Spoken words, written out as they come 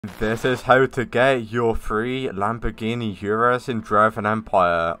This is how to get your free Lamborghini Urus in Driving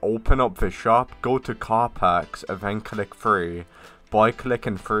Empire. Open up the shop, go to car packs, and then click free. By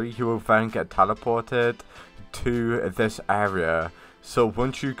clicking free, you will then get teleported to this area. So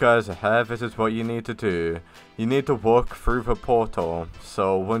once you guys are here, this is what you need to do. You need to walk through the portal.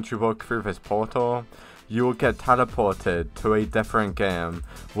 So once you walk through this portal, you will get teleported to a different game.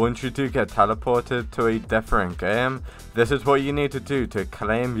 Once you do get teleported to a different game, this is what you need to do to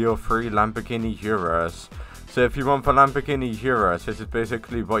claim your free Lamborghini Urus. So if you want the Lamborghini Urus, this is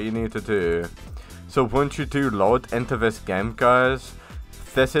basically what you need to do. So once you do load into this game, guys,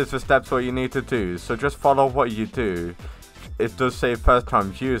 this is the steps what you need to do. So just follow what you do. It does say first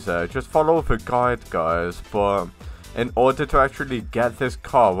time user. Just follow the guide, guys, but in order to actually get this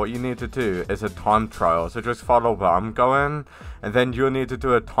car, what you need to do is a time trial. So just follow where I'm going, and then you'll need to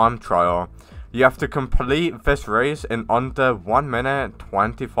do a time trial. You have to complete this race in under 1 minute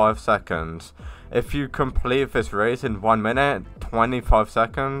 25 seconds. If you complete this race in 1 minute 25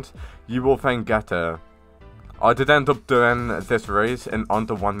 seconds, you will then get it. I did end up doing this race in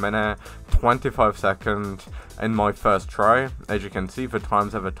under 1 minute 25 seconds in my first try. As you can see, the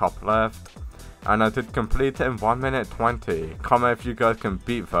time's at the top left. And I did complete it in 1 minute 20. Comment if you guys can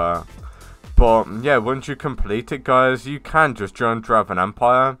beat that. But yeah, once you complete it, guys, you can just join Driving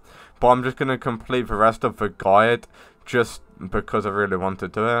Empire. But I'm just going to complete the rest of the guide just because I really want to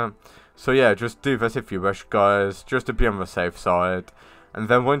do it. So yeah, just do this if you wish, guys, just to be on the safe side. And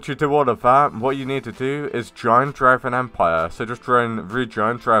then once you do all of that, what you need to do is join Driving Empire. So just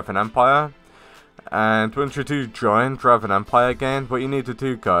rejoin Driving Empire. And once you do join Driving Empire again, what you need to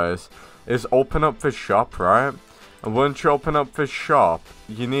do, guys, is open up the shop, right? And once you open up the shop,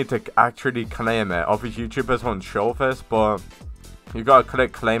 you need to actually claim it. Other YouTubers won't show this, but you gotta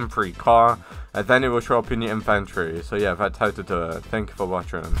click claim free car, and then it will show up in your inventory. So yeah, that's how to do it. Thank you for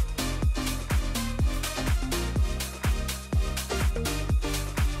watching.